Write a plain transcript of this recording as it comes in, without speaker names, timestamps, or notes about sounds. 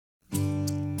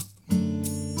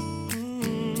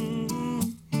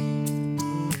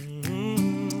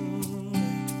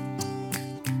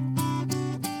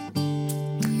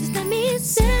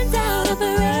send out a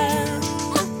prayer,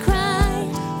 a cry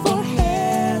for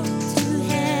help to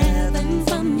heaven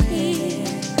from here.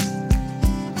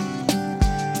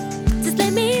 Just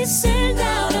let me send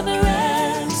out a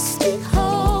prayer, speak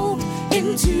hope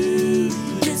into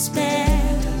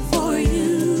despair for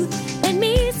you. Let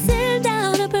me send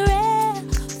out a prayer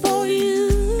for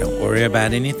you. Don't worry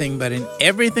about anything, but in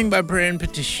everything by prayer and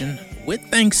petition, with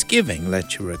thanksgiving,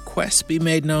 let your requests be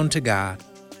made known to God.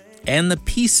 And the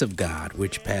peace of God,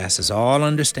 which passes all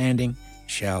understanding,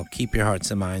 shall keep your hearts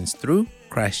and minds through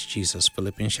Christ Jesus.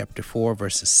 Philippians chapter 4,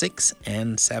 verses 6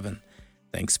 and 7.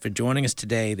 Thanks for joining us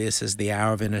today. This is the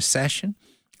Hour of Intercession.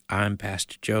 I'm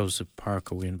Pastor Joseph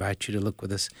Parker. We invite you to look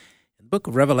with us in the book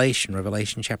of Revelation,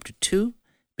 Revelation chapter 2,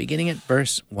 beginning at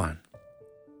verse 1.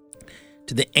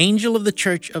 To the angel of the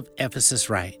church of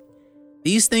Ephesus write,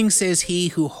 These things says he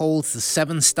who holds the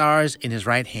 7 stars in his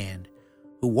right hand,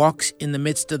 who walks in the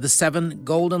midst of the 7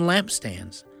 golden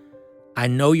lampstands. I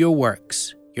know your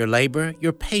works, your labor,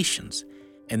 your patience,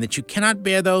 and that you cannot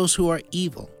bear those who are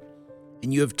evil.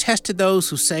 And you have tested those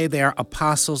who say they are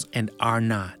apostles and are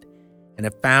not, and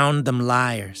have found them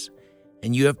liars.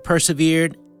 And you have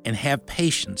persevered and have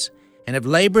patience, and have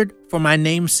labored for my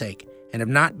name's sake, and have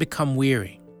not become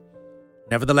weary.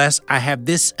 Nevertheless, I have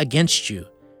this against you,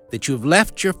 that you have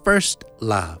left your first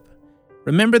love.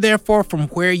 Remember, therefore, from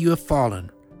where you have fallen,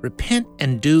 repent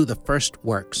and do the first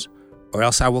works, or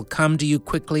else I will come to you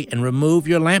quickly and remove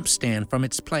your lampstand from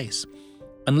its place,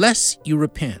 unless you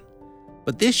repent.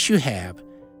 But this you have,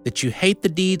 that you hate the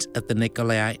deeds of the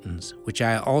Nicolaitans, which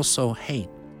I also hate.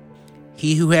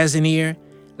 He who has an ear,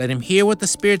 let him hear what the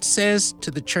Spirit says to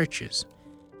the churches.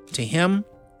 To him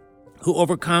who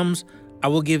overcomes, I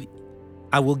will give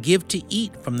to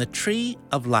eat from the tree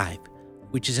of life,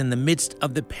 which is in the midst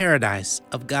of the paradise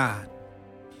of God.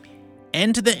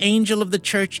 And to the angel of the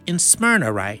church in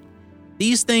Smyrna write,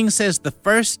 These things says the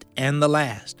first and the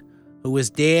last, who was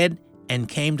dead and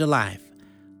came to life.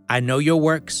 I know your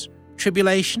works,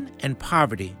 tribulation and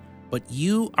poverty, but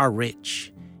you are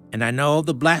rich. And I know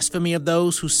the blasphemy of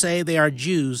those who say they are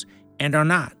Jews and are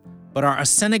not, but are a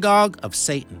synagogue of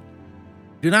Satan.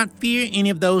 Do not fear any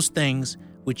of those things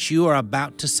which you are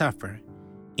about to suffer.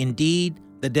 Indeed,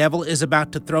 the devil is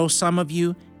about to throw some of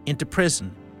you into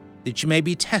prison, that you may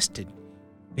be tested.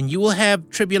 And you will have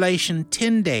tribulation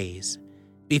 10 days.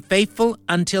 Be faithful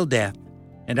until death,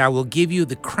 and I will give you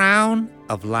the crown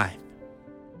of life.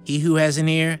 He who has an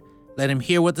ear, let him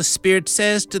hear what the Spirit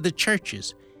says to the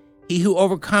churches. He who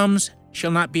overcomes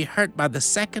shall not be hurt by the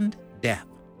second death.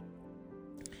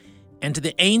 And to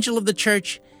the angel of the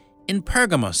church in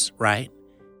Pergamos write,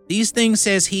 These things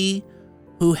says he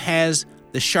who has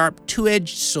the sharp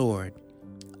 2-edged sword.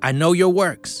 I know your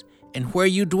works, and where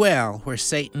you dwell, where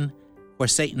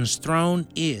Satan's throne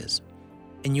is.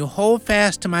 And you hold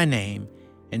fast to my name,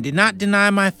 and did not deny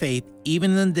my faith,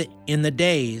 even in the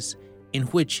days in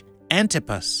which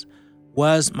Antipas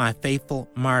was my faithful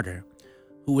martyr,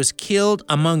 who was killed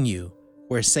among you,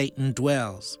 where Satan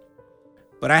dwells.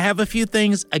 But I have a few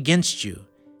things against you,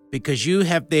 because you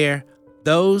have there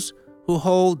those who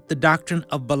hold the doctrine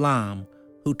of Balaam,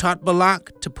 who taught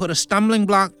Balak to put a stumbling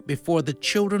block before the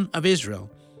children of Israel,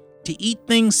 to eat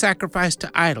things sacrificed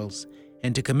to idols,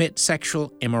 and to commit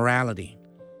sexual immorality.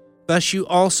 Thus you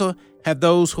also have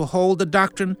those who hold the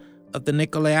doctrine of the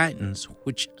Nicolaitans,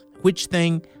 which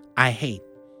thing I hate.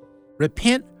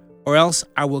 Repent, or else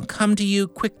I will come to you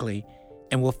quickly,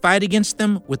 and will fight against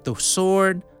them with the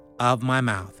sword of my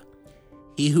mouth.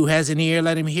 He who has an ear,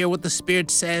 let him hear what the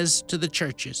Spirit says to the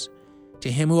churches.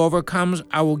 To him who overcomes,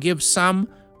 I will give some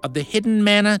of the hidden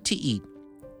manna to eat,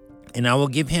 and I will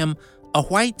give him a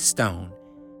white stone,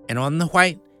 and on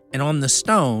the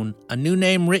stone a new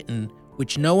name written,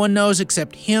 which no one knows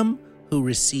except him who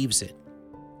receives it.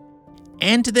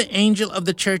 And to the angel of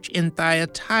the church in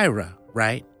Thyatira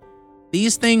write,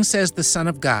 These things says the Son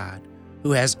of God,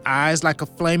 who has eyes like a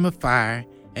flame of fire,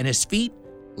 and his feet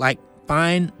like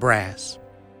fine brass.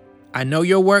 I know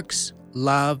your works,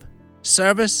 love,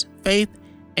 service, faith,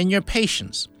 and your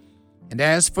patience. And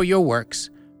as for your works,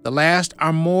 the last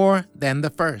are more than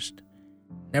the first.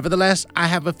 Nevertheless, I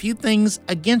have a few things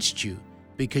against you,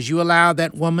 because you allow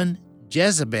that woman,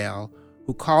 Jezebel,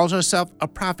 who calls herself a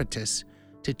prophetess,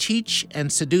 to teach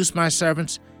and seduce my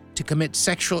servants to commit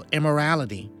sexual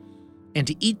immorality, and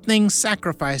to eat things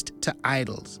sacrificed to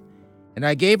idols. And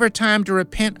I gave her time to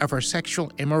repent of her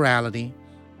sexual immorality,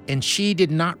 and she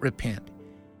did not repent.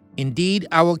 Indeed,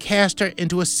 I will cast her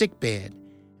into a sickbed,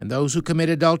 and those who commit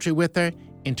adultery with her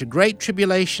into great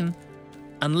tribulation,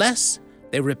 unless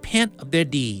they repent of their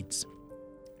deeds.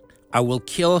 I will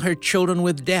kill her children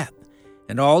with death,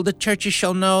 And all the churches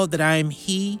shall know that I am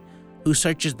he who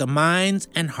searches the minds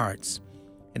and hearts,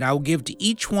 and I will give to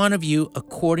each one of you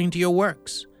according to your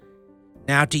works.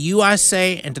 Now to you I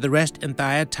say, and to the rest in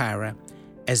Thyatira,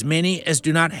 as many as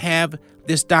do not have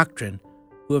this doctrine,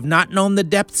 who have not known the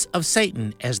depths of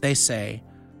Satan, as they say,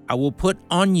 I will put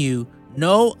on you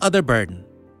no other burden,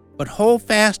 but hold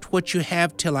fast what you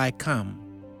have till I come.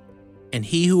 And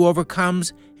he who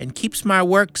overcomes and keeps my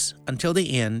works until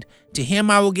the end, to him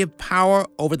I will give power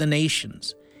over the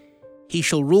nations. He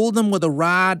shall rule them with a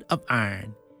rod of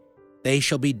iron. They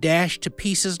shall be dashed to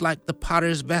pieces like the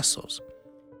potter's vessels.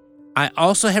 I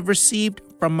also have received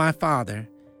from my Father,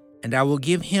 and I will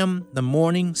give him the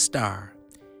morning star.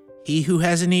 He who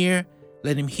has an ear,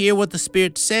 let him hear what the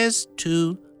Spirit says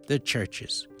to the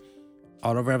churches.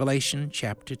 All of Revelation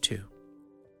chapter 2.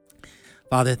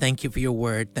 Father, thank you for your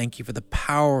word. Thank you for the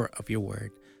power of your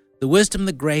word, the wisdom,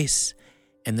 the grace,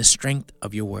 and the strength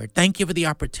of your word. Thank you for the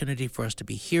opportunity for us to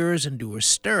be hearers and doers.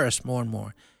 Stir us more and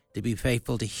more to be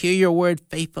faithful, to hear your word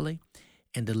faithfully,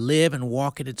 and to live and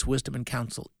walk in its wisdom and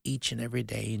counsel each and every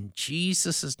day. In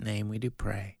Jesus' name we do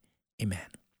pray. Amen.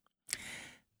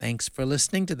 Thanks for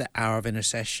listening to the Hour of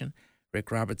Intercession.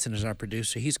 Rick Robertson is our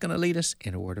producer. He's going to lead us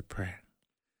in a word of prayer.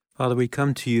 Father, we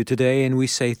come to you today and we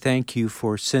say thank you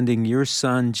for sending your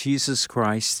Son, Jesus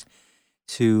Christ,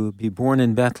 to be born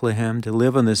in Bethlehem, to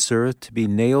live on this earth, to be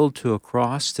nailed to a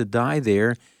cross, to die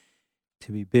there,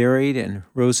 to be buried and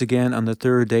rose again on the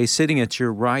third day, sitting at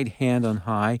your right hand on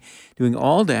high, doing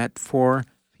all that for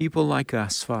people like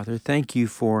us, Father. Thank you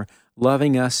for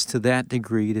loving us to that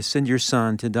degree, to send your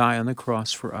Son to die on the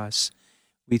cross for us.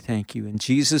 We thank you. In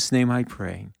Jesus' name I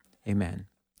pray. Amen.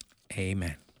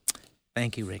 Amen.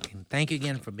 Thank you, Rick. And thank you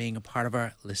again for being a part of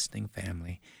our listening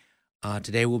family.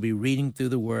 Today we'll be reading through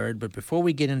the Word, but before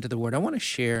we get into the Word, I want to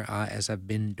share, as I've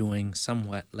been doing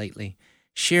somewhat lately,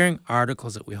 sharing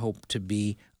articles that we hope to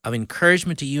be of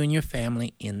encouragement to you and your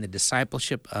family in the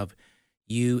discipleship of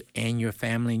you and your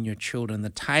family and your children. The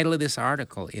title of this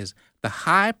article is The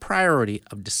High Priority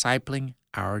of Discipling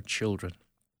Our Children.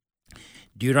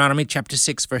 Deuteronomy chapter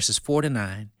 6, verses 4 to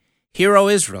 9. Hear, O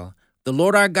Israel, the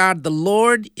Lord our God, the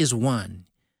Lord is one.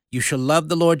 You shall love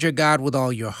the Lord your God with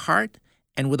all your heart,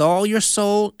 and with all your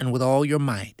soul, and with all your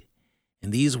might.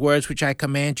 And these words which I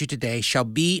command you today shall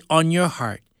be on your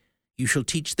heart. You shall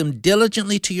teach them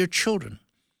diligently to your children,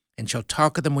 and shall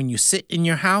talk of them when you sit in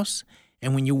your house,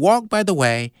 and when you walk by the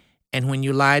way, and when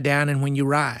you lie down, and when you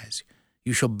rise.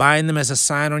 You shall bind them as a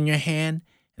sign on your hand,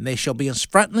 and they shall be as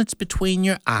frontlets between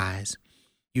your eyes.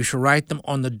 You shall write them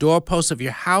on the doorposts of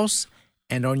your house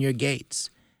and on your gates.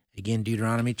 Again,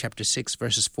 Deuteronomy chapter 6,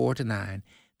 verses 4 to 9.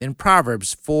 Then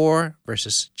Proverbs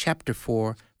chapter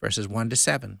 4, verses 1 to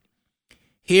 7.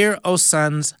 Hear, O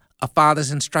sons, a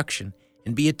father's instruction,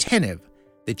 and be attentive,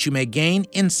 that you may gain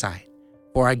insight.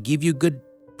 For I give you good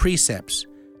precepts.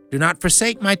 Do not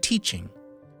forsake my teaching.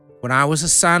 When I was a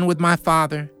son with my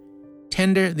father,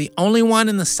 tender, the only one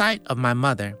in the sight of my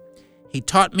mother, he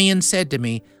taught me and said to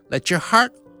me, let your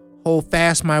heart hold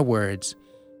fast my words.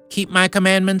 Keep my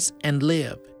commandments and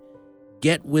live.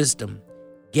 Get wisdom.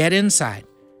 Get insight.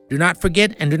 Do not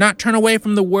forget and do not turn away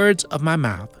from the words of my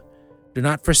mouth. Do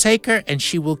not forsake her, and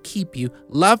she will keep you.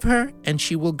 Love her, and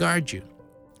she will guard you.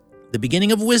 The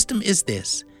beginning of wisdom is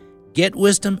this. Get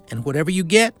wisdom, and whatever you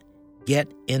get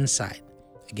insight.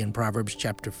 Again, Proverbs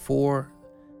chapter 4,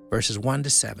 verses 1 to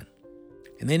 7.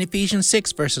 And then Ephesians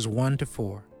 6, verses 1 to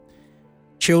 4.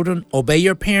 Children, obey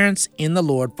your parents in the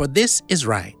Lord, for this is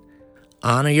right.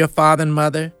 Honor your father and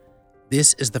mother.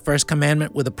 This is the first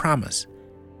commandment with a promise,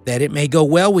 that it may go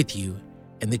well with you,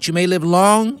 and that you may live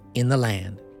long in the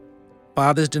land.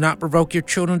 Fathers, do not provoke your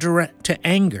children to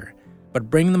anger, but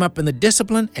bring them up in the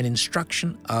discipline and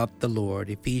instruction of the Lord.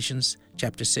 Ephesians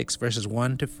chapter 6, verses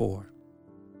 1 to 4.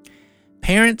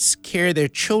 Parents carry their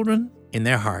children in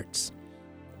their hearts.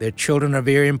 Their children are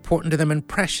very important to them and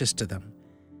precious to them.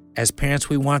 As parents,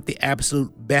 we want the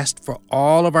absolute best for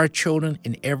all of our children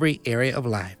in every area of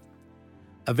life.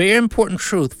 A very important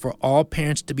truth for all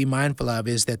parents to be mindful of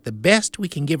is that the best we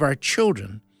can give our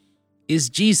children is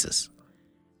Jesus.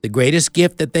 The greatest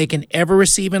gift that they can ever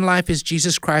receive in life is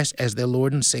Jesus Christ as their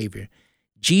Lord and Savior.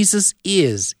 Jesus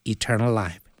is eternal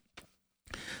life.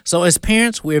 So as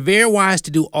parents, we're very wise to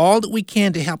do all that we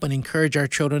can to help and encourage our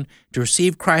children to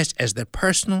receive Christ as their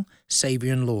personal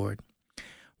Savior and Lord.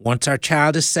 Once our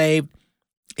child is saved,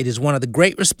 it is one of the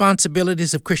great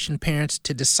responsibilities of Christian parents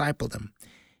to disciple them.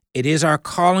 It is our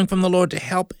calling from the Lord to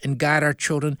help and guide our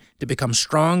children to become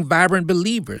strong, vibrant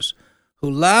believers who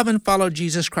love and follow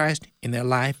Jesus Christ in their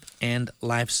life and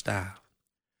lifestyle.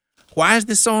 Why is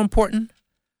this so important?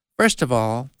 First of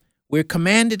all, we're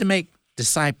commanded to make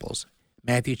disciples,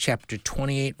 Matthew chapter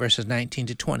 28, verses 19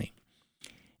 to 20.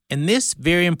 And this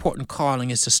very important calling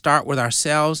is to start with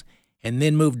ourselves and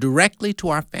then move directly to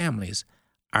our families,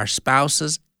 our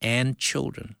spouses, and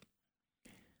children.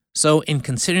 So, in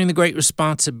considering the great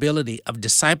responsibility of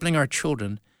discipling our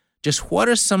children, just what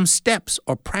are some steps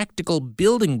or practical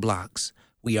building blocks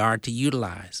we are to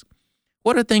utilize?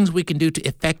 What are things we can do to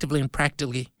effectively and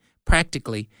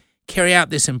practically carry out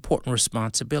this important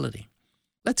responsibility?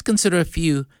 Let's consider a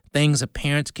few things that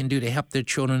parents can do to help their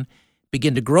children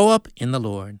begin to grow up in the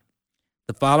Lord.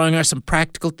 The following are some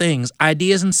practical things,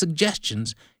 ideas, and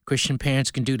suggestions Christian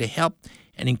parents can do to help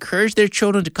and encourage their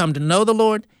children to come to know the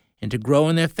Lord and to grow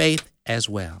in their faith as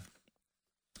well.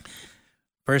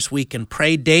 First, we can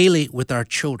pray daily with our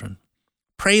children.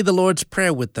 Pray the Lord's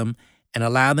Prayer with them and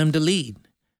allow them to lead.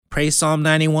 Pray Psalm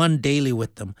 91 daily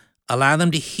with them. Allow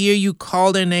them to hear you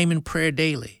call their name in prayer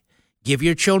daily. Give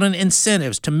your children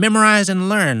incentives to memorize and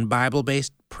learn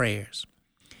Bible-based prayers.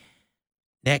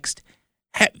 Next,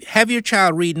 have your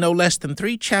child read no less than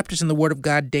 3 chapters in the Word of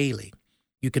God daily.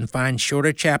 You can find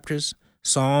shorter chapters,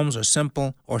 Psalms,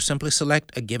 or simply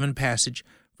select a given passage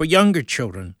for younger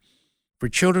children. For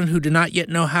children who do not yet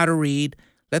know how to read,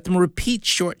 let them repeat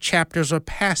short chapters or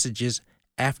passages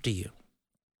after you.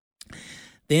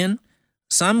 Then,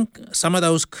 some of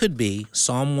those could be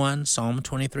Psalm 1, Psalm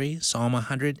 23, Psalm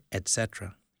 100,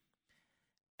 etc.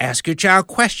 Ask your child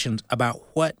questions about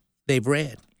what they've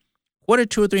read. What are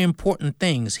 2 or 3 important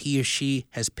things he or she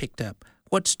has picked up?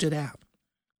 What stood out?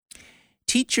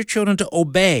 Teach your children to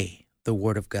obey the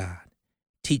Word of God.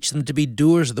 Teach them to be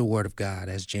doers of the Word of God,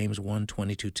 as James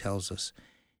 1:22 tells us.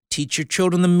 Teach your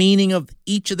children the meaning of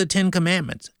each of the 10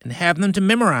 commandments and have them to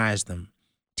memorize them.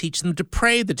 Teach them to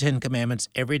pray the 10 commandments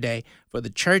every day for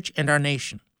the church and our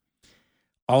nation.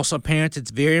 Also, parents, it's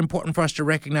very important for us to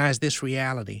recognize this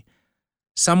reality.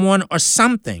 Someone or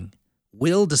something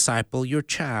will disciple your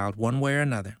child one way or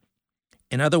another.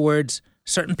 In other words,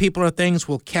 certain people or things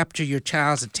will capture your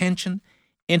child's attention,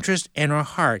 interest, and or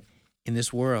heart in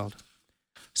this world.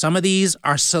 Some of these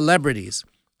are celebrities,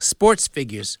 sports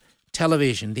figures,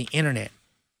 television, the internet,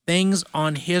 things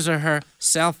on his or her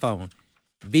cell phone,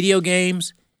 video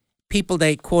games, people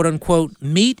they quote-unquote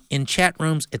meet in chat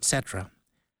rooms, etc.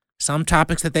 Some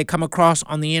topics that they come across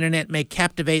on the internet may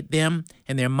captivate them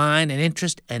and their mind and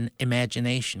interest and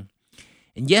imagination.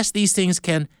 And yes, these things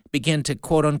can begin to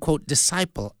quote-unquote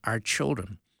disciple our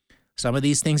children. Some of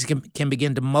these things can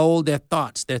begin to mold their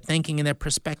thoughts, their thinking, and their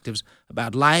perspectives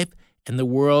about life and the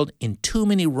world in too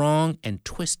many wrong and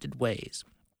twisted ways.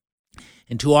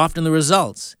 And too often the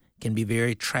results can be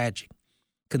very tragic.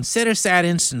 Consider sad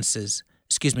incidents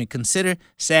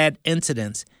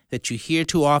that you hear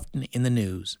too often in the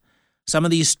news. Some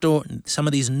of these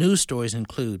news stories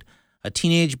include a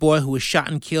teenage boy who was shot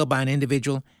and killed by an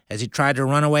individual as he tried to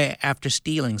run away after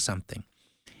stealing something.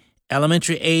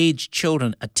 Elementary-age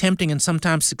children attempting and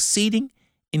sometimes succeeding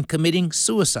in committing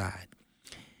suicide.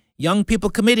 Young people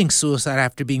committing suicide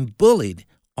after being bullied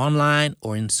online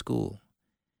or in school.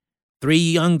 3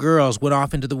 young girls went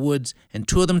off into the woods, and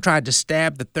 2 of them tried to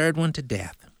stab the 3rd one to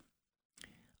death.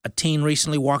 A teen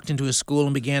recently walked into his school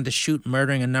and began to shoot,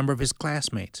 murdering a number of his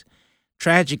classmates.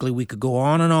 Tragically, we could go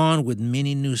on and on with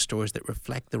many news stories that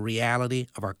reflect the reality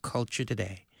of our culture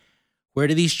today. Where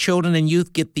do these children and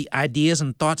youth get the ideas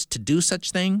and thoughts to do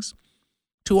such things?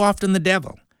 Too often the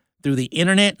devil, through the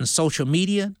internet and social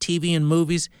media, TV and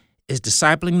movies, is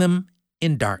discipling them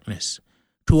in darkness.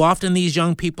 Too often these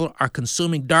young people are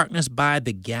consuming darkness by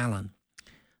the gallon.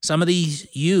 Some of these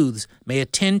youths may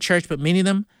attend church, but many of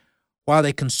them, while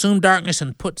they consume darkness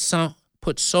and put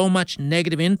so much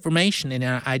negative information and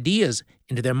ideas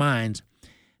into their minds,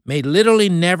 may literally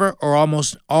never or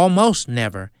almost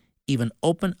never even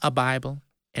open a Bible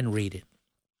and read it.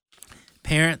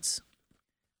 Parents,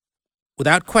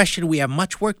 without question, we have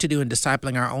much work to do in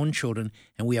discipling our own children,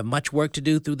 and we have much work to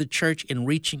do through the church in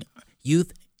reaching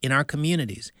youth in our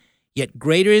communities. Yet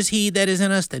greater is He that is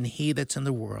in us than he that's in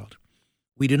the world.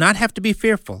 We do not have to be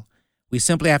fearful. We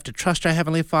simply have to trust our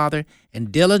Heavenly Father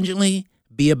and diligently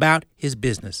be about His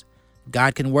business.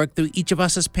 God can work through each of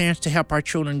us as parents to help our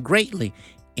children greatly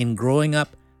in growing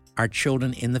up our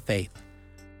children in the faith.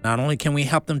 Not only can we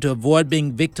help them to avoid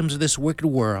being victims of this wicked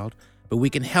world, but we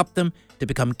can help them to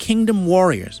become kingdom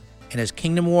warriors. And as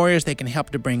kingdom warriors, they can help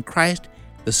to bring Christ,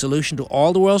 the solution to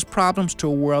all the world's problems, to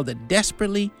a world that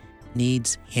desperately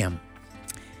needs Him.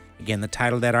 Again, the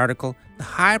title of that article, The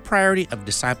High Priority of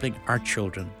Discipling Our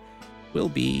Children. We'll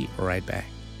be right back.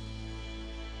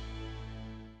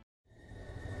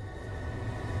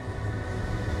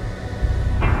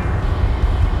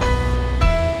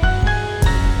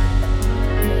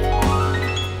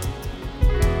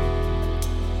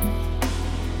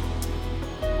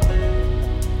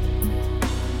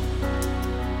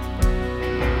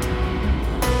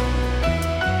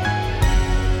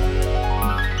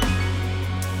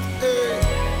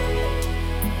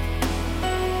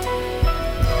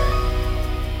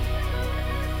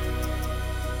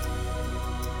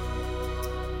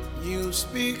 You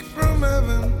speak from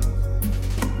heaven,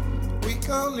 we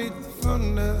call it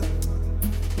thunder.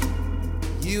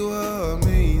 You are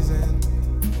amazing.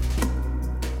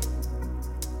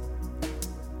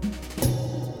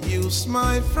 You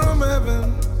smite from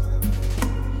heaven,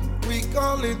 we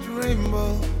call it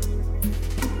rainbow.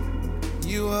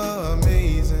 You are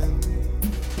amazing.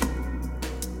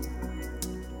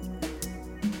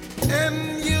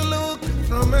 And you look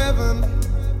from heaven,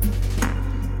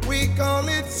 we call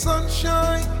it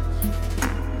sunshine.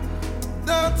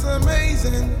 That's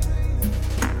amazing.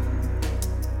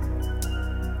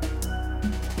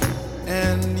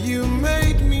 And you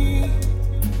made me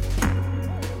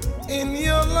in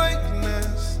your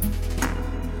likeness,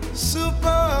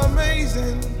 super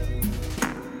amazing.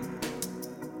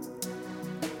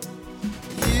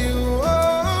 You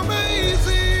are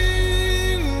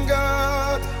amazing,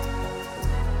 God.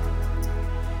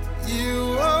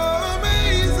 You are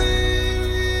amazing.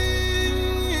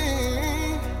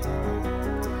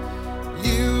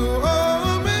 You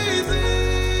are amazing,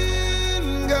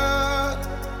 God.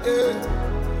 Yeah.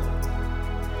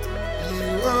 You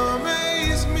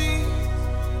amaze me.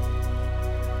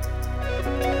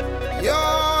 Your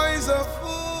eyes are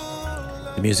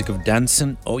full. The music of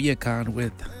Danson Oyakon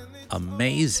with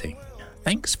Amazing.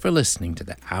 Thanks for listening to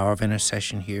the Hour of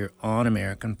Intercession here on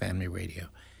American Family Radio.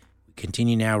 We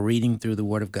continue now reading through the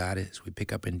Word of God as we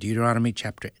pick up in Deuteronomy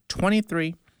chapter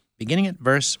 23, beginning at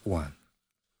verse 1.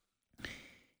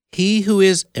 He who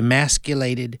is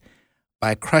emasculated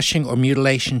by crushing or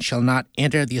mutilation shall not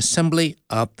enter the assembly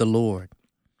of the Lord.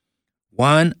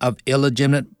 One of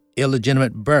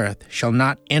illegitimate birth shall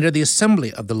not enter the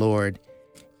assembly of the Lord,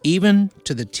 even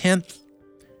to the 10th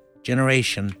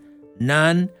generation.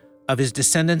 None of his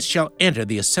descendants shall enter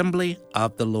the assembly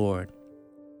of the Lord.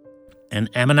 An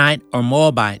Ammonite or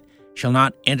Moabite shall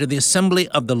not enter the assembly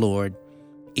of the Lord,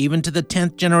 even to the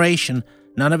 10th generation.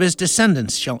 None of his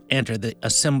descendants shall enter the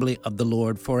assembly of the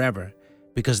Lord forever,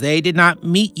 because they did not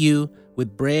meet you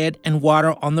with bread and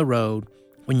water on the road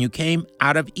when you came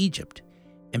out of Egypt,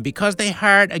 and because they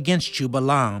hired against you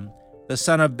Balaam, the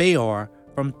son of Beor,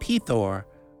 from Pethor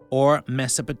or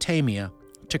Mesopotamia,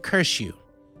 to curse you.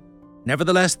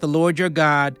 Nevertheless, the Lord your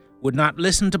God would not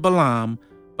listen to Balaam,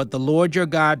 but the Lord your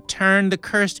God turned the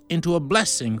curse into a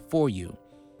blessing for you.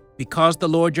 Because the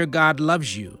Lord your God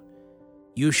loves you,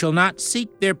 you shall not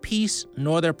seek their peace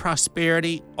nor their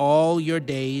prosperity all your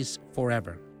days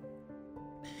forever.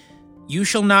 You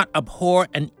shall not abhor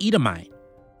an Edomite,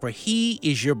 for he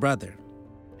is your brother.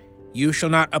 You shall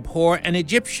not abhor an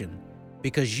Egyptian,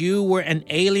 because you were an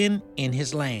alien in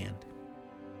his land.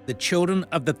 The children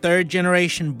of the 3rd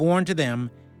generation born to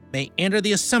them may enter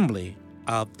the assembly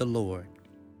of the Lord.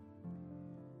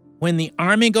 When the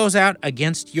army goes out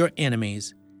against your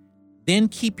enemies, then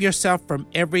keep yourself from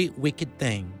every wicked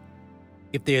thing.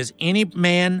 If there is any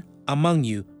man among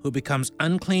you who becomes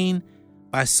unclean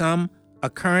by some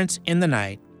occurrence in the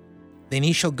night, then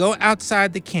he shall go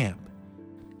outside the camp.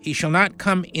 He shall not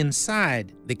come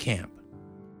inside the camp.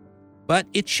 But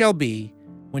it shall be,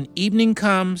 when evening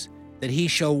comes, that he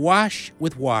shall wash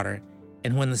with water,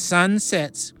 and when the sun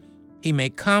sets, he may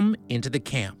come into the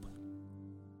camp.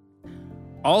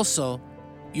 Also,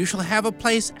 you shall have a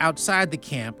place outside the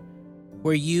camp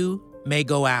where you may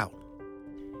go out,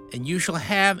 and you shall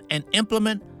have an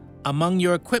implement among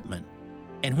your equipment,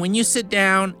 and when you sit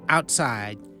down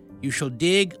outside, you shall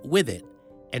dig with it,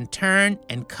 and turn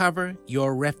and cover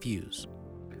your refuse.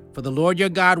 For the Lord your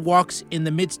God walks in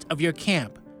the midst of your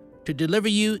camp, to deliver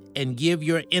you and give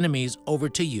your enemies over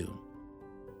to you.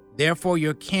 Therefore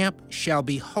your camp shall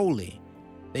be holy,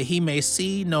 that he may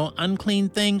see no unclean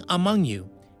thing among you,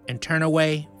 and turn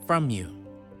away from you.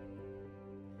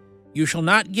 You shall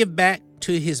not give back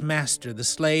to his master the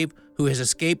slave who has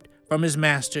escaped from his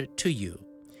master to you.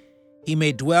 He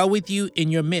may dwell with you in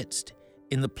your midst,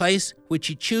 in the place which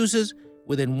he chooses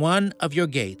within one of your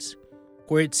gates,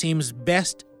 where it seems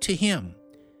best to him.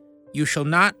 You shall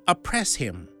not oppress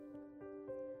him.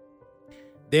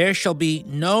 There shall be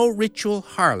no ritual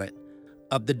harlot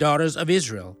of the daughters of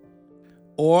Israel,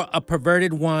 or a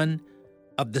perverted one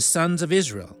of the sons of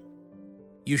Israel.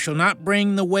 You shall not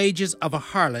bring the wages of a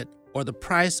harlot or the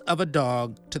price of a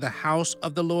dog to the house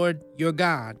of the Lord your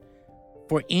God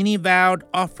for any vowed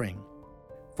offering,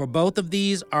 for both of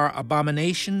these are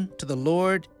abomination to the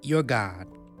Lord your God.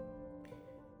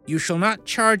 You shall not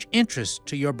charge interest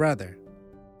to your brother,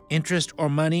 interest or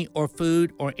money or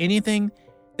food or anything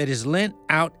that is lent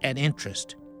out at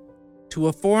interest. To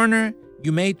a foreigner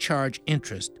you may charge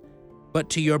interest, but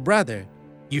to your brother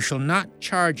you shall not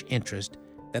charge interest,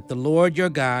 that the Lord your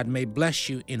God may bless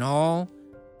you in all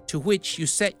to which you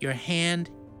set your hand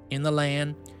in the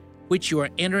land which you are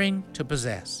entering to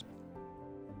possess.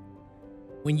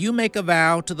 When you make a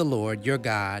vow to the Lord your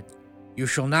God, you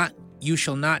shall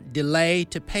not delay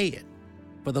to pay it,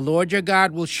 for the Lord your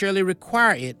God will surely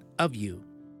require it of you,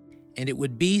 and it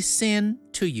would be sin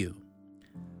to you.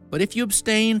 But if you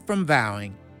abstain from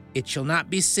vowing, it shall not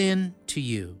be sin to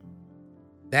you.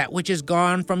 That which is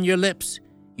gone from your lips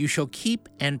you shall keep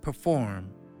and perform,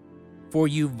 for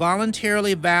you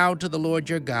voluntarily vowed to the Lord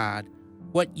your God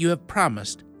what you have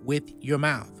promised with your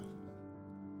mouth.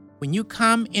 When you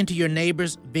come into your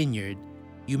neighbor's vineyard,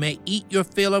 you may eat your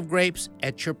fill of grapes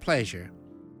at your pleasure,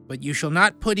 but you shall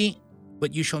not put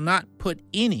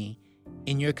any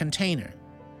in your container.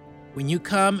 When you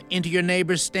come into your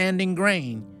neighbor's standing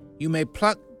grain, you may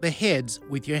pluck the heads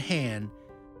with your hand,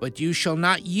 but you shall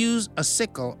not use a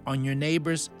sickle on your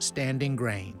neighbor's standing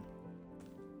grain.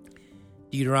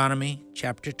 Deuteronomy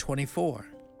chapter 24.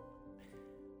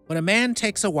 When a man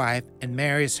takes a wife and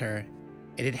marries her,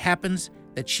 and it happens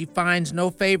that she finds no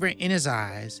favor in his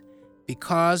eyes,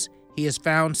 because he has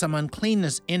found some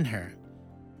uncleanness in her,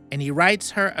 and he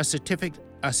writes her a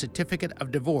certificate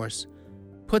of divorce,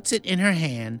 puts it in her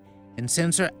hand, and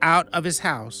sends her out of his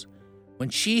house, when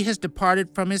she has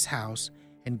departed from his house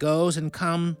and goes and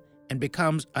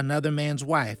becomes another man's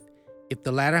wife, if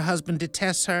the latter husband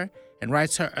detests her and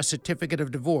writes her a certificate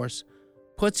of divorce,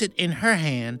 puts it in her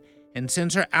hand, and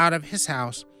sends her out of his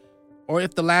house, or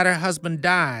if the latter husband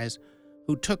dies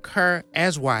who took her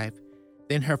as wife,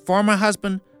 then her former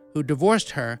husband who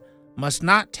divorced her must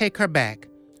not take her back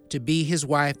to be his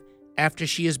wife after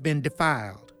she has been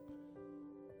defiled.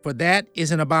 For that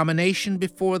is an abomination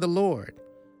before the Lord,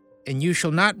 and you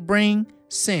shall not bring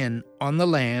sin on the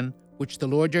land which the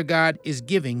Lord your God is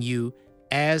giving you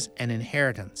as an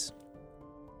inheritance.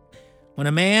 When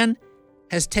a man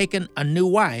has taken a new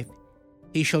wife,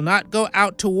 he shall not go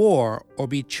out to war or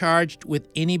be charged with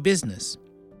any business.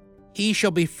 He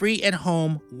shall be free at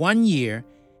home 1 year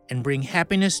and bring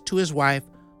happiness to his wife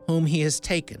whom he has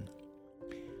taken.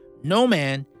 No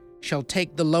man shall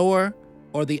take the lower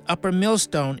or the upper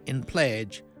millstone in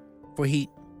pledge, for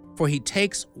he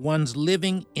takes one's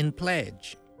living in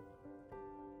pledge.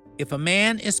 If a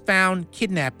man is found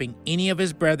kidnapping any of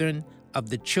his brethren of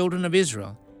the children of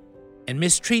Israel, and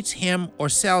mistreats him or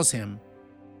sells him,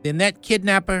 then that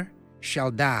kidnapper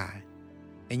shall die,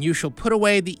 and you shall put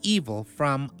away the evil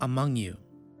from among you.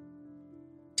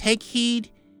 Take heed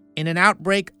in an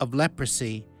outbreak of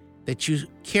leprosy that you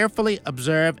carefully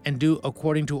observe and do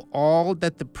according to all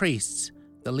that the priests,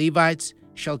 the Levites,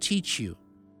 shall teach you.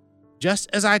 Just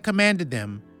as I commanded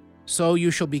them, so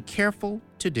you shall be careful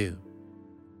to do.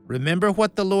 Remember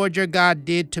what the Lord your God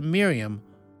did to Miriam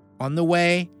on the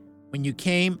way when you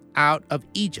came out of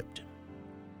Egypt.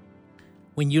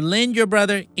 When you lend your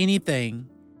brother anything,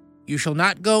 you shall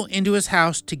not go into his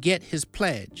house to get his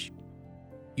pledge.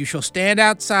 You shall stand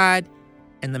outside,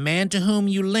 and the man to whom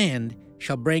you lend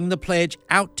shall bring the pledge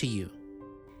out to you.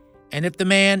 And if the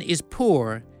man is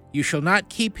poor, you shall not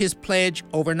keep his pledge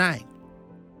overnight.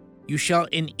 You shall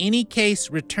in any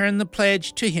case return the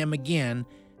pledge to him again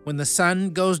when the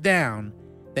sun goes down,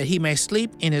 that he may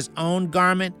sleep in his own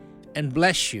garment and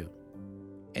bless you.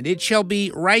 And it shall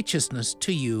be righteousness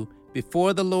to you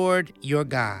before the Lord your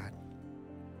God.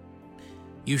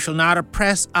 You shall not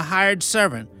oppress a hired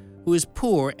servant who is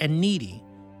poor and needy,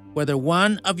 whether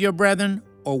one of your brethren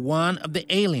or one of the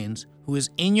aliens who is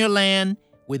in your land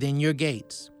within your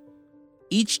gates.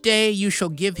 Each day you shall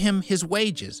give him his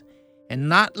wages, and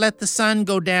not let the sun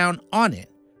go down on it,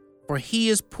 for he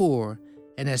is poor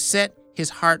and has set his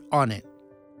heart on it,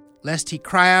 lest he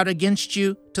cry out against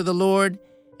you to the Lord,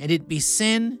 and it be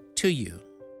sin to you.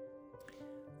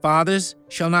 Fathers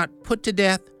shall not be put to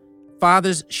death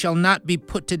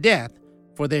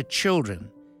for their children,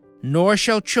 nor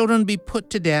shall children be put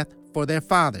to death for their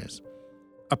fathers.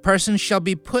 A person shall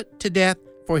be put to death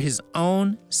for his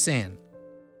own sin.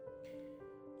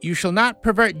 You shall not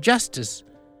pervert justice,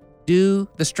 due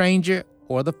the stranger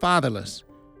or the fatherless,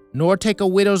 nor take a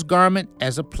widow's garment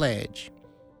as a pledge.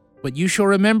 But you shall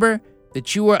remember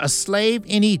that you were a slave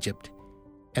in Egypt,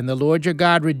 and the Lord your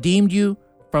God redeemed you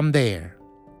from there.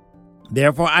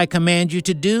 Therefore I command you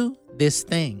to do this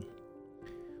thing.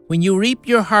 When you reap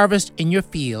your harvest in your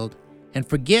field, and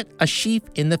forget a sheaf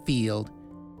in the field,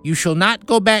 you shall not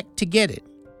go back to get it.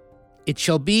 It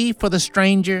shall be for the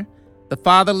stranger, the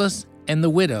fatherless, and the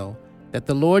widow, that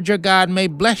the Lord your God may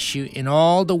bless you in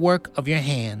all the work of your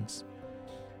hands.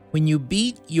 When you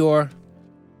beat your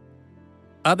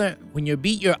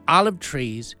olive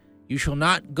trees, you shall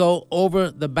not go over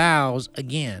the boughs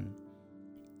again.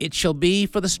 It shall be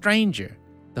for the stranger,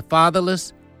 the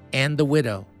fatherless, and the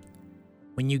widow.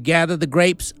 when you gather the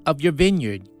grapes of your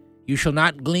vineyard, you shall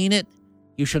not glean it,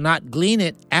 you shall not glean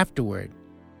it afterward.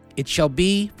 It shall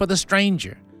be for the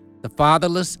stranger, the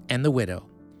fatherless, and the widow.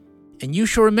 And you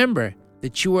shall remember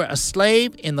that you were a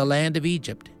slave in the land of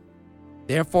Egypt.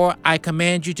 Therefore I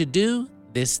command you to do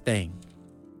this thing.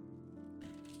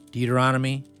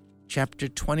 Deuteronomy chapter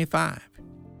 25.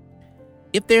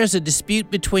 If there is a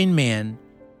dispute between men,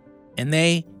 and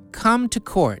they come to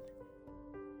court,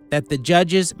 that the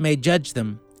judges may judge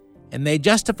them, and they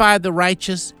justify the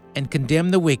righteous and condemn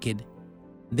the wicked,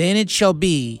 then it shall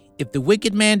be, if the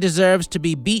wicked man deserves to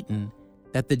be beaten,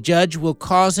 that the judge will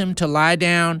cause him to lie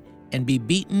down and be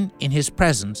beaten in his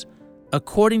presence,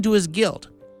 according to his guilt,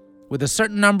 with a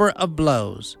certain number of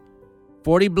blows.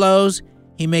 40 blows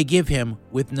he may give him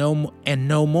with no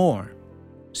more.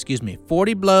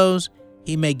 40 blows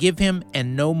he may give him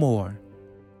and no more,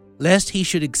 lest he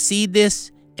should exceed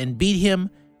this and beat him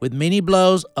with many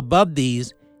blows above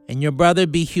these, and your brother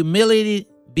be humiliated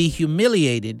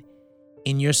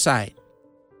in your sight.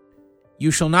 You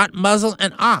shall not muzzle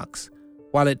an ox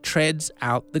while it treads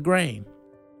out the grain.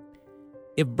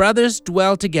 If brothers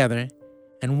dwell together,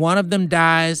 and one of them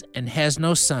dies and has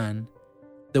no son,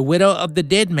 the widow of the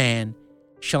dead man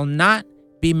shall not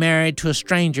be married to a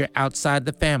stranger outside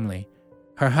the family.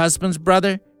 Her husband's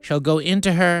brother shall go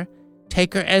into her,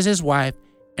 take her as his wife,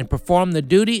 and perform the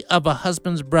duty of a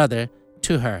husband's brother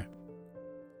to her.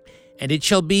 And it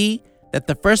shall be that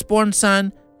the firstborn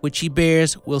son which he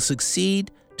bears will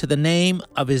succeed to the name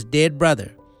of his dead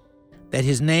brother, that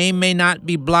his name may not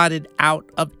be blotted out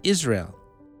of Israel.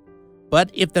 But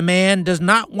if the man does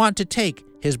not want to take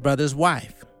his brother's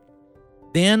wife,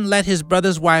 then let his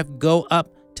brother's wife go up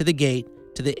to the gate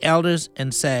to the elders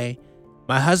and say,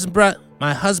 My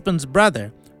husband's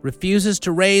brother refuses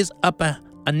to raise up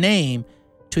a name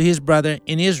to his brother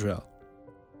in Israel.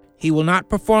 He will not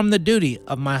perform the duty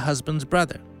of my husband's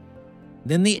brother.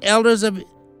 Then the elders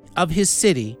of his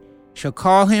city shall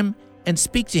call him and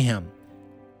speak to him.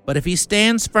 But if he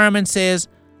stands firm and says,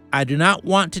 I do not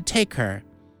want to take her,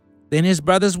 then his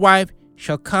brother's wife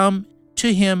shall come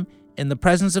to him in the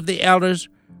presence of the elders,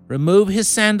 remove his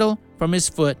sandal from his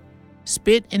foot,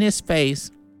 spit in his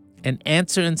face, and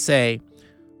answer and say,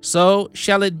 So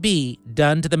shall it be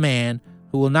done to the man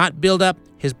who will not build up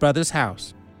his brother's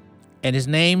house. And his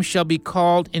name shall be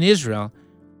called in Israel,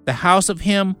 the house of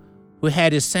him who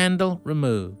had his sandal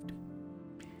removed.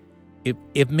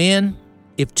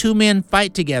 If two men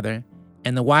fight together,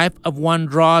 and the wife of one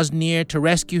draws near to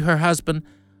rescue her husband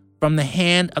from the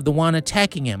hand of the one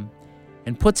attacking him,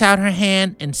 and puts out her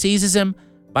hand and seizes him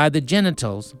by the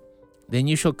genitals, then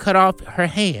you shall cut off her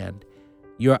hand.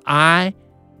 Your eye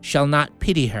shall not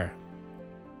pity her.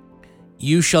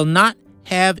 You shall not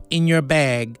have in your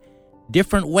bag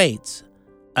different weights,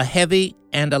 a heavy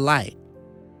and a light.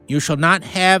 You shall not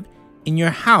have in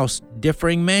your house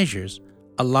differing measures,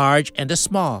 a large and a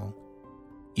small.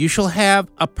 You shall have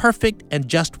a perfect and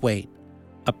just weight,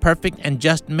 a perfect and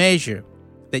just measure,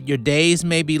 that your days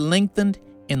may be lengthened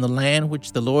in the land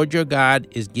which the Lord your God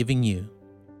is giving you.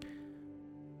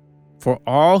 For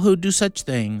all who do such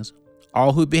things,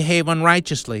 all who behave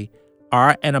unrighteously,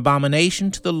 are an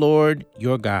abomination to the Lord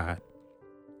your God.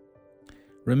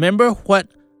 Remember what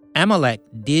Amalek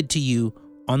did to you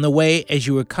on the way as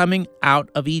you were coming out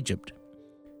of Egypt,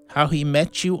 how he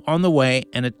met you on the way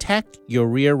and attacked your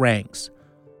rear ranks,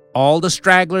 all the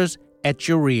stragglers at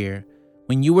your rear,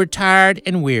 when you were tired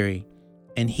and weary,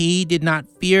 and he did not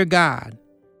fear God.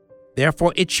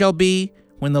 Therefore it shall be,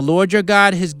 when the Lord your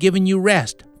God has given you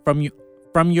rest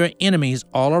from your enemies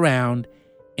all around,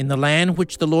 in the land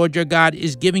which the Lord your God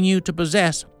is giving you to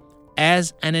possess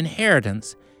as an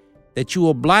inheritance, that you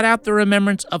will blot out the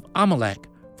remembrance of Amalek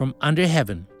from under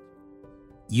heaven.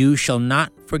 You shall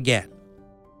not forget.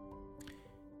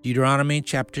 Deuteronomy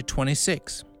chapter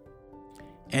 26.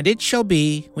 And it shall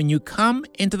be, when you come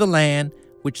into the land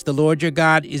which the Lord your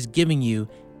God is giving you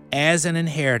as an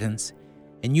inheritance,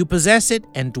 and you possess it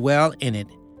and dwell in it,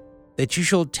 that you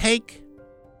shall take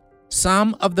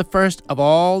some of the first of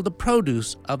all the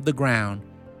produce of the ground,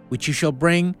 which you shall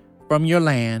bring from your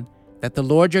land that the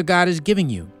Lord your God is giving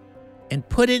you, and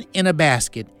put it in a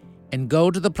basket, and go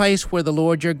to the place where the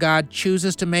Lord your God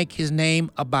chooses to make his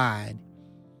name abide.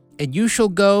 And you shall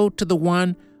go to the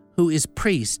one who is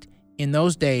priest in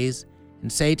those days,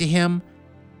 and say to him,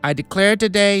 I declare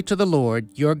today to the Lord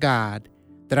your God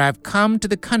that I have come to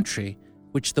the country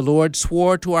which the Lord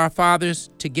swore to our fathers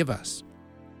to give us.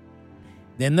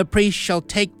 Then the priest shall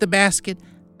take the basket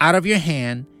out of your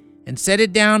hand and set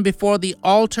it down before the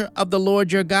altar of the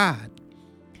Lord your God.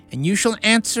 And you shall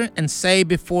answer and say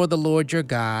before the Lord your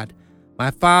God,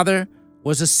 My father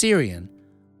was a Syrian,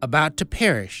 about to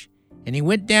perish, and he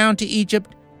went down to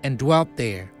Egypt and dwelt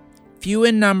there, few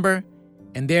in number,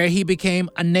 and there he became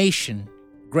a nation,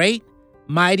 great,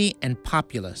 mighty, and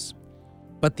populous.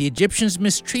 But the Egyptians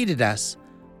mistreated us,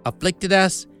 afflicted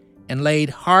us, and laid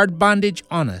hard bondage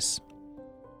on us.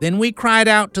 Then we cried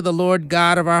out to the Lord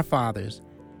God of our fathers,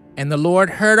 and the Lord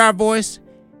heard our voice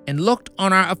and looked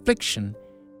on our affliction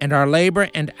and our labor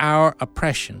and our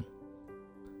oppression.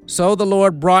 So the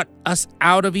Lord brought us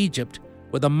out of Egypt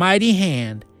with a mighty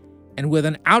hand and with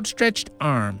an outstretched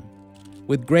arm,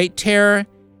 with great terror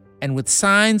and with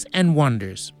signs and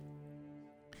wonders.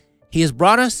 He has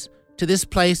brought us to this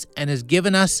place and has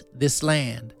given us this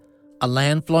land, a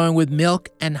land flowing with milk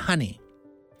and honey.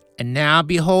 And now,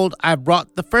 behold, I have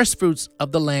brought the firstfruits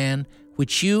of the land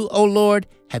which you, O Lord,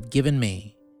 have given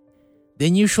me.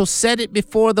 Then you shall set it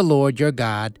before the Lord your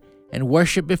God, and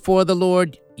worship before the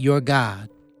Lord your God.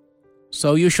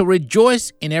 So you shall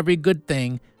rejoice in every good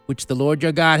thing which the Lord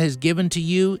your God has given to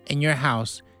you and your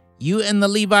house, you and the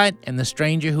Levite and the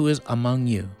stranger who is among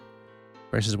you.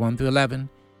 Verses 1 through 11,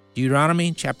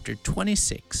 Deuteronomy chapter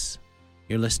 26.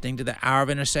 You're listening to the Hour of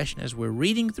Intercession as we're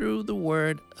reading through the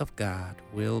Word of God.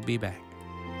 We'll be back.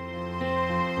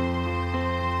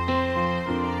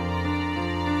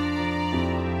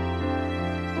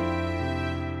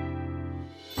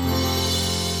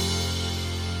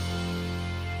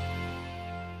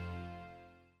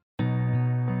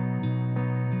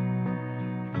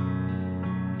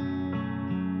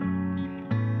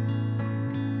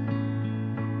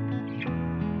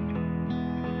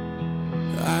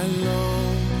 I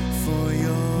long for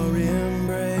your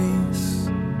embrace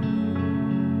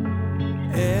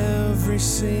every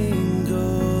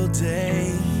single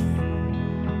day,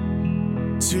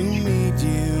 to meet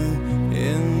you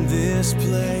in this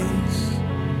place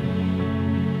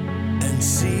and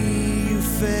see you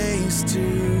face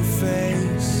to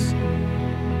face.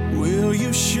 Will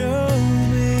you show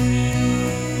me?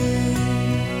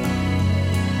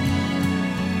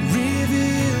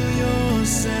 Reveal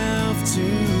yourself to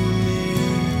me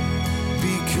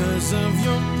because of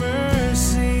your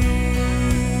mercy.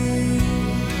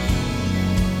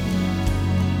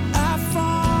 I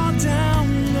fall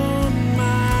down on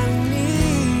my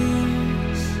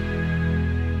knees,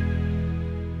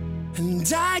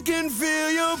 and I can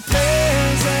feel your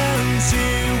presence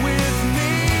here with me.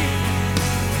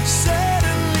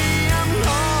 Suddenly I'm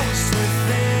lost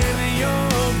within your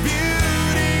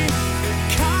beauty,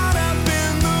 caught up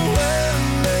in the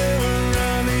wonder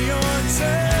of your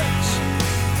touch.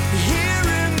 Here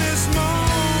in this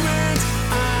moment,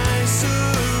 I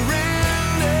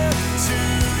surrender to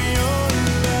your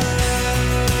love.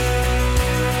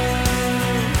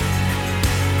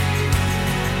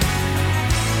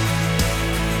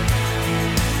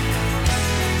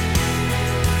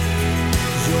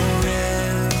 You're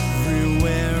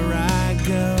everywhere I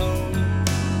go.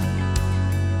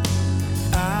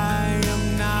 I am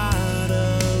not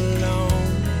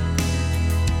alone.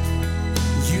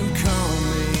 You call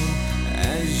me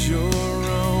as your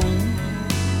own,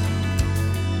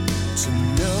 to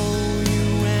know you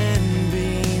and be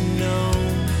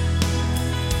known.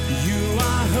 You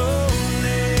are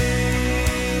holy,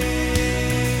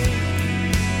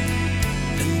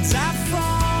 and I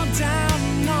fall down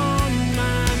on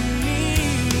my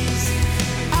knees.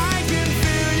 I can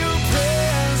feel your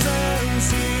presence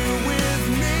here with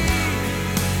me.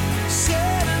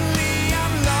 Suddenly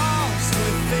I'm lost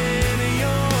within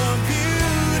your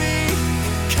beauty,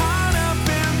 caught up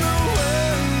in the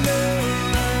wonder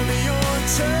of your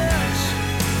touch.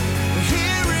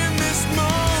 Here in this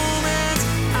moment,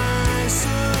 I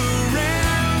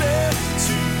surrender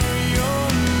to your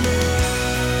love.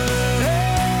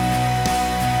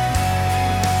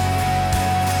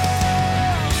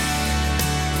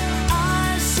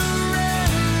 I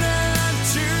surrender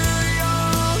to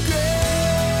your grace.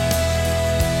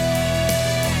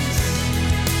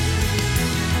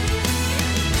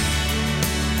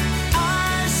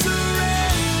 I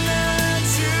surrender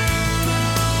to the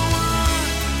one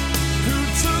who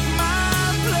took my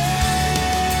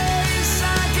place. I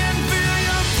can feel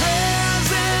your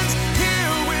presence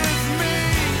here with me.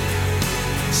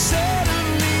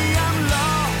 Suddenly I'm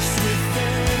lost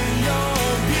within your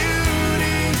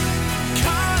beauty,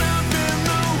 caught up in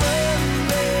the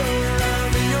wonder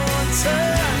of your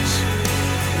touch.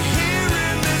 Here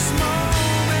in this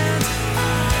moment,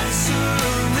 I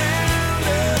surrender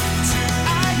to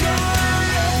your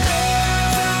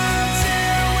presence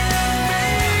here with me.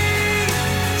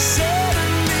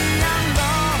 Suddenly I'm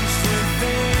lost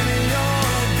within your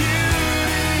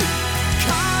beauty,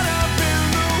 caught up in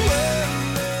the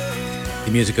wonder.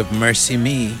 The music of Mercy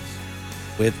Me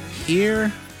with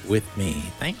Here With Me.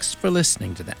 Thanks for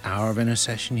listening to the Hour of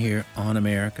Intercession here on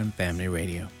American Family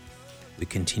Radio. We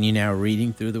continue now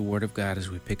reading through the Word of God as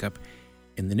we pick up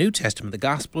in the New Testament, the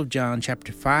Gospel of John,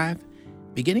 chapter 5,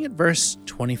 beginning at verse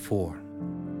 24.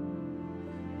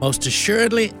 Most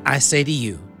assuredly, I say to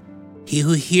you, he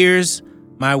who hears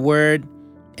my word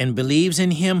and believes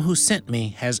in him who sent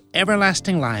me has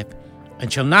everlasting life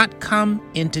and shall not come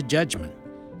into judgment,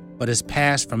 but is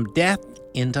passed from death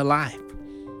into life.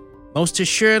 Most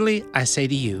assuredly, I say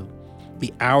to you,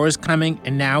 the hour is coming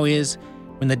and now is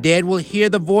when the dead will hear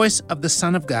the voice of the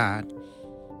Son of God,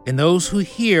 and those who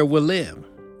hear will live.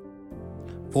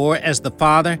 For as the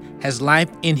Father has life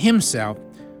in himself,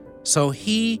 so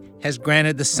he has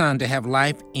granted the Son to have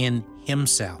life in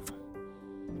himself,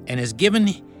 and has given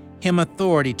him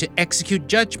authority to execute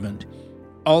judgment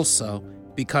also,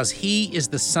 because he is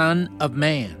the Son of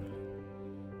Man.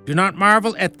 Do not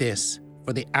marvel at this,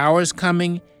 for the hour is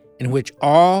coming in which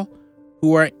all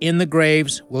who are in the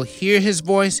graves will hear his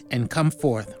voice and come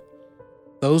forth,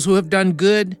 those who have done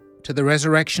good to the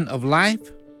resurrection of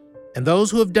life, and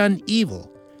those who have done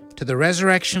evil to the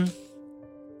resurrection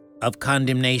of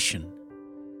condemnation.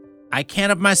 I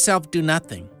can of myself do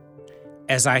nothing.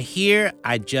 As I hear,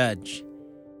 I judge,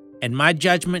 and my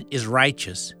judgment is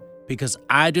righteous, because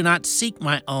I do not seek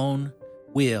my own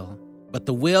will, but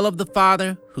the will of the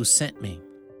Father who sent me.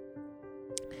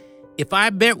 If I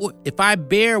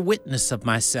bear witness of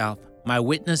myself, my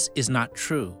witness is not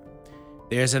true.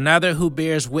 There is another who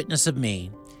bears witness of me,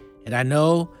 and I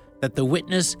know that the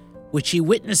witness which he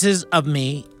witnesses of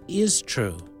me is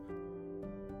true.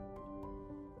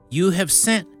 You have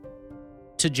sent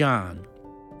to John,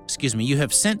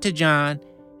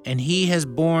 and he has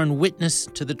borne witness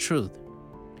to the truth.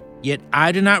 Yet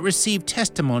I do not receive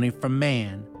testimony from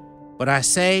man, but I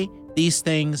say these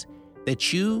things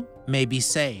that you may be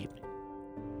saved.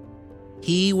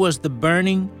 He was the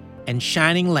burning and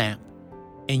shining lamp,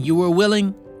 and you were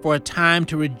willing for a time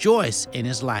to rejoice in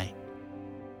his light.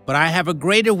 But I have a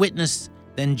greater witness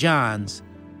than John's,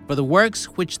 for the works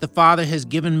which the Father has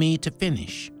given me to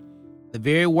finish. The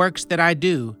very works that I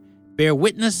do bear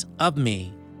witness of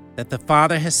me that the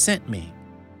Father has sent me.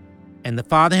 And the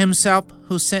Father himself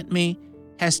who sent me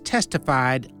has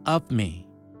testified of me.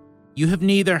 You have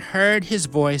neither heard his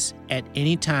voice at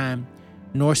any time,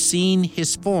 nor seen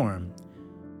his form.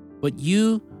 But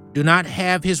you do not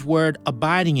have his word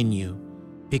abiding in you,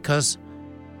 because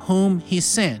whom he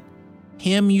sent,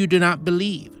 him you do not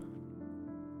believe.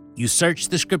 You search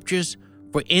the Scriptures,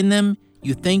 for in them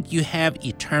you think you have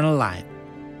eternal life,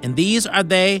 and these are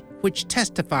they which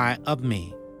testify of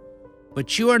me.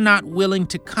 But you are not willing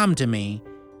to come to me,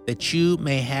 that you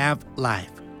may have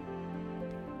life.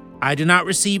 I do not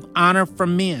receive honor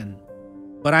from men,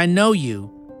 but I know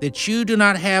you, that you do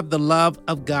not have the love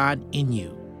of God in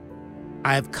you.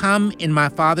 I have come in my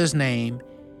Father's name,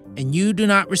 and you do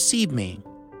not receive me.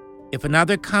 If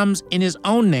another comes in his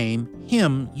own name,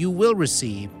 him you will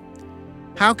receive.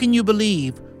 How can you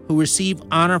believe who receive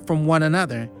honor from one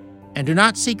another, and do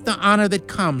not seek the honor that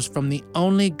comes from the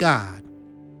only God?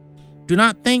 Do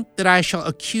not think that I shall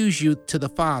accuse you to the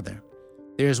Father.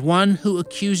 There is one who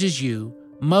accuses you,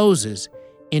 Moses,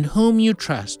 in whom you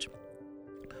trust.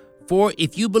 For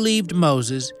if you believed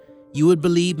Moses, you would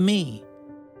believe me,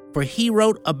 for he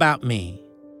wrote about me.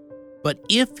 But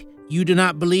if you do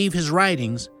not believe his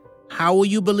writings, how will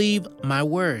you believe my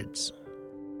words?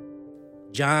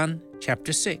 John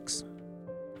chapter 6.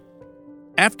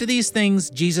 After these things,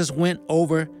 Jesus went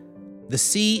over the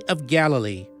Sea of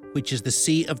Galilee, which is the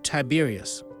Sea of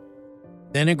Tiberias.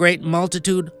 Then a great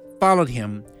multitude followed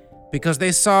him, because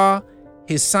they saw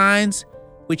his signs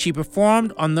which he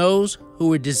performed on those who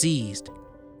were diseased.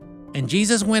 And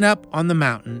Jesus went up on the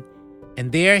mountain,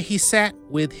 and there he sat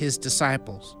with his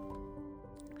disciples.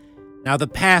 Now the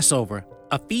Passover,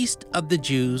 a feast of the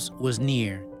Jews, was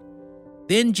near.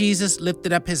 Then Jesus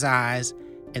lifted up his eyes,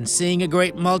 and seeing a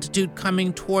great multitude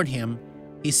coming toward him,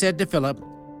 he said to Philip,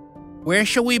 Where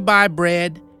shall we buy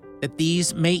bread that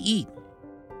these may eat?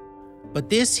 But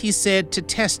this he said to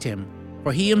test him,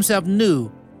 for he himself knew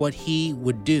what he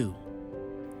would do.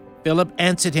 Philip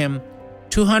answered him,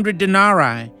 200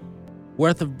 denarii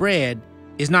worth of bread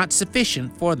is not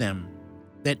sufficient for them,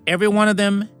 that every one of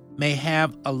them may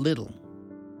have a little.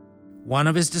 One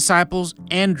of his disciples,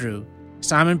 Andrew,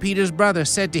 Simon Peter's brother,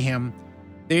 said to him,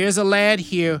 There is a lad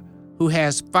here who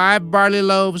has 5 barley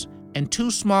loaves and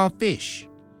 2 small fish.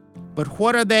 But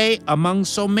what are they among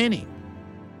so many?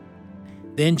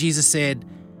 Then Jesus said,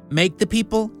 Make the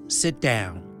people sit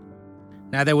down.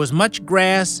 Now there was much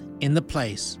grass in the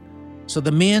place, so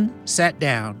the men sat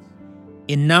down,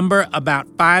 in number about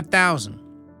 5,000.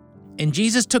 And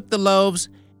Jesus took the loaves,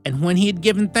 and when he had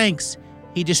given thanks,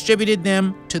 he distributed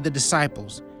them to the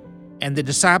disciples, and the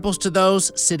disciples to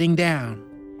those sitting down,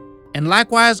 and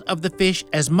likewise of the fish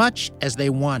as much as they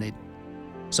wanted.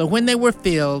 So when they were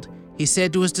filled, he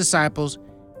said to his disciples,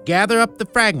 "Gather up the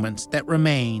fragments that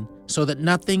remain, so that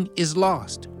nothing is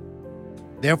lost."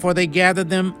 Therefore they gathered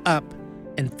them up,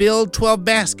 and filled 12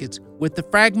 baskets with the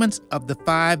fragments of the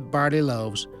 5 barley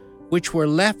loaves, which were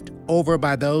left over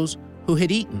by those who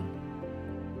had eaten.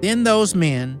 Then those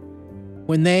men,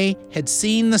 when they had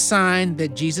seen the sign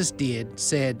that Jesus did,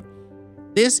 said,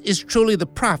 "This is truly the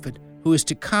prophet who is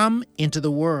to come into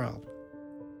the world."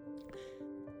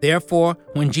 Therefore,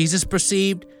 when Jesus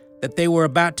perceived that they were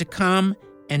about to come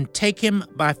and take him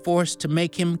by force to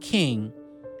make him king,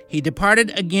 he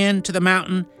departed again to the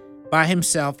mountain by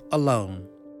himself alone.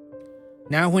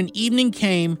 Now when evening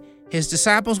came, his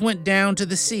disciples went down to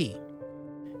the sea,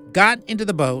 got into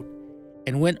the boat,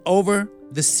 and went over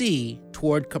the sea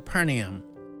toward Capernaum.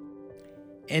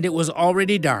 And it was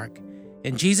already dark,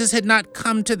 and Jesus had not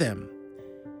come to them.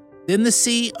 Then the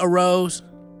sea arose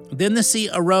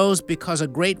because a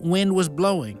great wind was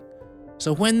blowing.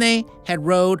 So when they had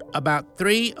rowed about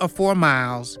 3 or 4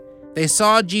 miles, they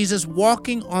saw Jesus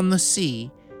walking on the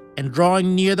sea and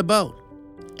drawing near the boat,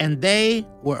 and they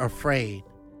were afraid.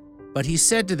 But he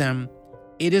said to them,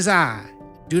 "It is I,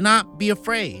 do not be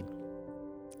afraid."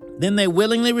 Then they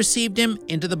willingly received him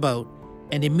into the boat,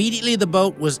 and immediately the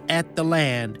boat was at the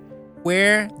land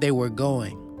where they were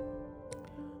going.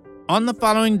 On the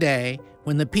following day,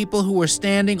 when the people who were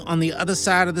standing on the other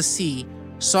side of the sea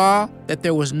saw that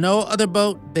there was no other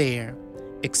boat there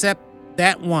except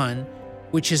that one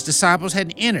which his disciples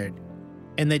had entered,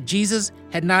 and that Jesus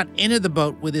had not entered the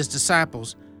boat with his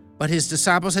disciples, but his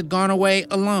disciples had gone away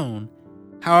alone.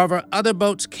 However, other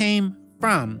boats came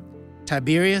from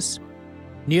Tiberias,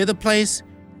 near the place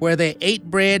where they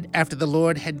ate bread after the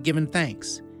Lord had given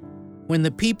thanks. When the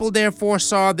people therefore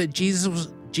saw that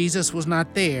Jesus was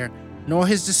not there, nor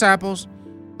his disciples,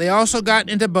 they also got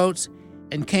into boats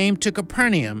and came to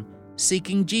Capernaum,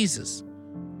 seeking Jesus.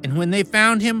 And when they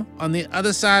found him on the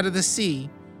other side of the sea,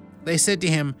 they said to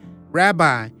him,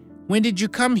 "Rabbi, when did you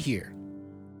come here?"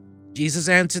 Jesus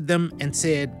answered them and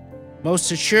said,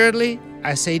 "Most assuredly,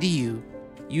 I say to you,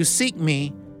 you seek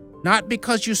me, not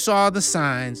because you saw the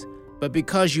signs, but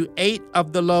because you ate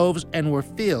of the loaves and were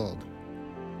filled.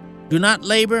 Do not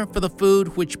labor for the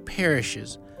food which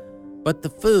perishes, but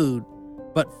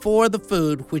for the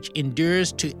food which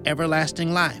endures to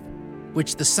everlasting life,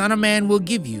 which the Son of Man will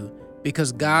give you,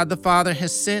 because God the Father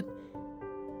has set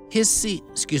his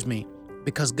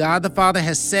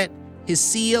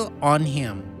seal on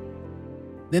him."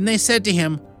 Then they said to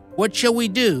him, "What shall we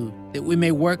do that we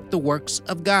may work the works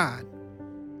of God?"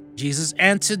 Jesus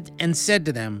answered and said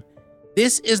to them,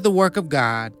 "This is the work of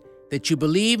God, that you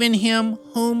believe in him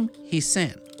whom he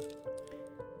sent."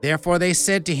 Therefore they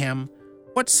said to him,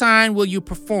 "What sign will you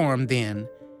perform then,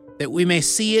 that we may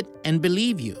see it and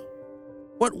believe you?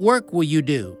 What work will you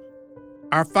do?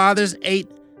 Our fathers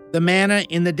ate the manna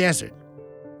in the desert.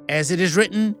 As it is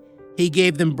written, he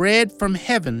gave them bread from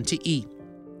heaven to eat."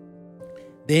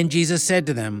 Then Jesus said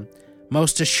to them,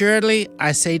 "Most assuredly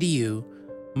I say to you,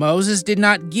 Moses did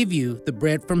not give you the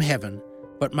bread from heaven,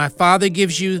 but my Father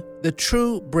gives you the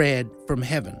true bread from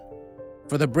heaven.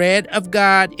 For the bread of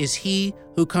God is he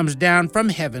who comes down from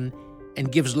heaven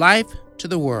and gives life to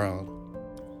the world."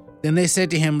 Then they said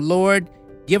to him, "Lord,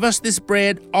 give us this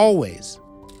bread always."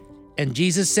 And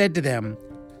Jesus said to them,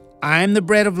 "I am the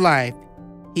bread of life.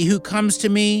 He who comes to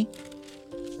me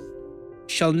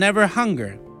shall never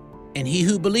hunger, and he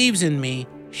who believes in me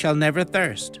shall never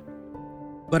thirst.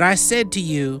 But I said to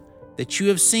you that you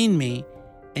have seen me,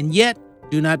 and yet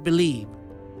do not believe.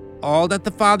 All that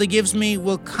the Father gives me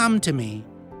will come to me,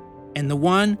 and the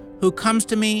one who comes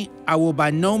to me I will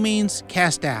by no means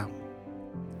cast out.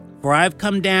 For I have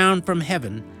come down from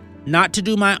heaven, not to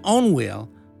do my own will,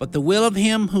 but the will of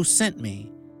him who sent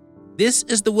me. This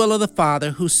is the will of the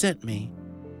Father who sent me,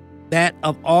 that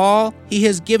of all he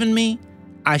has given me,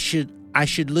 I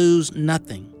should lose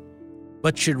nothing,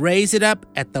 but should raise it up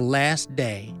at the last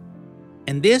day.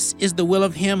 And this is the will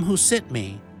of him who sent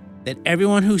me, that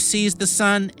everyone who sees the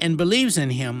Son and believes in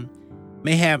him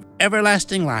may have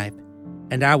everlasting life,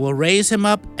 and I will raise him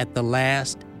up at the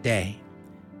last day."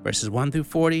 Verses 1 through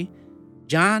 40,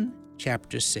 John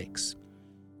chapter 6.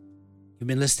 You've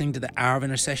been listening to the Hour of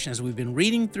Intercession as we've been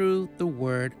reading through the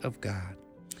Word of God.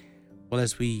 Well,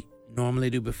 as we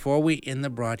normally do before we end the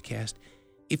broadcast,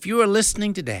 if you are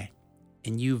listening today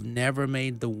and you've never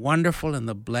made the wonderful and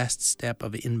the blessed step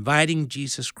of inviting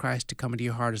Jesus Christ to come into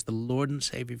your heart as the Lord and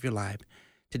Savior of your life,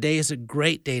 Today is a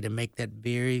great day to make that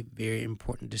very, very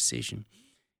important decision.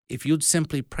 If you'd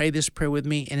simply pray this prayer with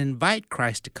me and invite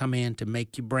Christ to come in to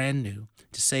make you brand new,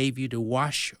 to save you, to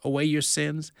wash away your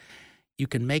sins, you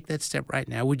can make that step right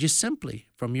now. Would you simply,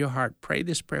 from your heart, pray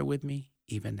this prayer with me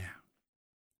even now?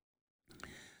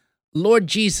 Lord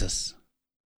Jesus,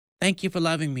 thank you for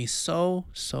loving me so,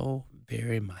 so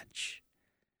very much,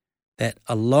 that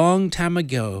a long time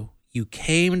ago you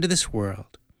came into this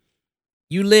world.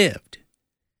 You lived.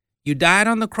 You died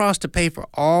on the cross to pay for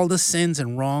all the sins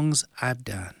and wrongs I've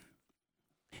done.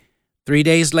 3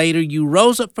 days later, you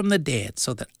rose up from the dead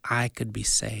so that I could be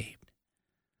saved.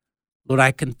 Lord,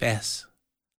 I confess,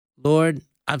 Lord,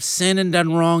 I've sinned and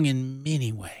done wrong in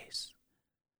many ways.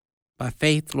 By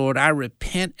faith, Lord, I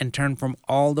repent and turn from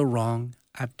all the wrong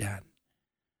I've done.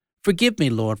 Forgive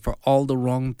me, Lord, for all the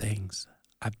wrong things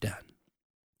I've done.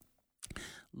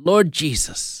 Lord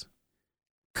Jesus,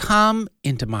 come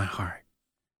into my heart.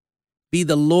 Be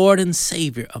the Lord and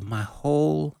Savior of my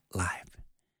whole life.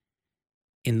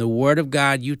 In the Word of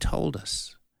God, you told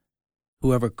us,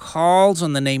 whoever calls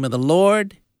on the name of the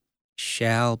Lord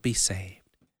shall be saved.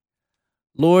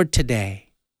 Lord, today,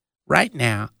 right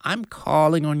now, I'm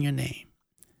calling on your name.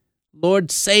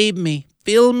 Lord, save me.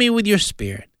 Fill me with your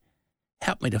Spirit.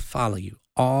 Help me to follow you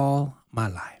all my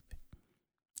life.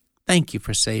 Thank you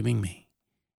for saving me.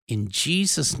 In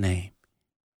Jesus' name,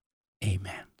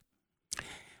 amen.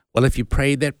 Well, if you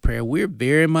prayed that prayer, we're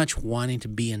very much wanting to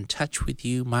be in touch with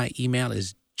you. My email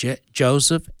is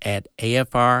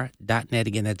joseph@afr.net.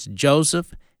 Again, that's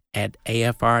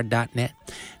joseph@afr.net.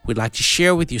 We'd like to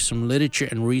share with you some literature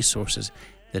and resources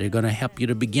that are going to help you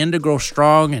to begin to grow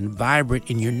strong and vibrant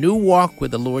in your new walk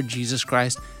with the Lord Jesus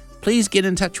Christ. Please get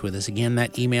in touch with us. Again,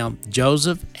 that email,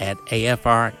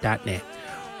 joseph@afr.net.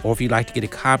 Or if you'd like to get a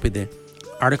copy of the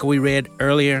article we read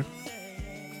earlier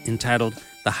entitled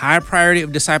The High Priority of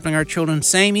Discipling Our Children,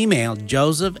 same email,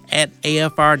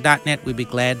 joseph@afr.net. We'd be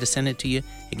glad to send it to you.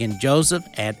 Again,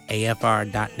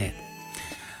 joseph@afr.net.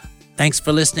 Thanks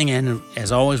for listening, and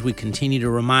as always, we continue to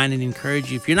remind and encourage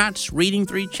you, if you're not reading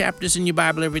 3 chapters in your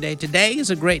Bible every day, today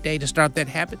is a great day to start that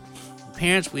habit.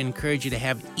 Parents, we encourage you to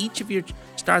have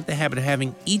start the habit of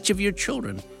having each of your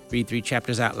children read 3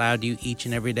 chapters out loud to you each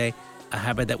and every day, a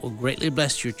habit that will greatly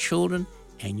bless your children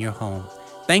and your home.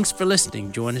 Thanks for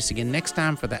listening. Join us again next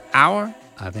time for the Hour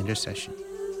of Intercession.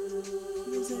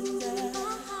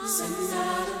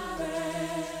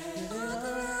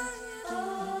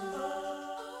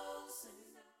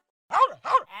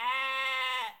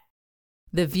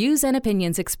 The views and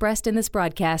opinions expressed in this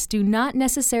broadcast do not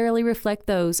necessarily reflect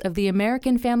those of the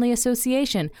American Family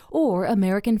Association or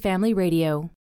American Family Radio.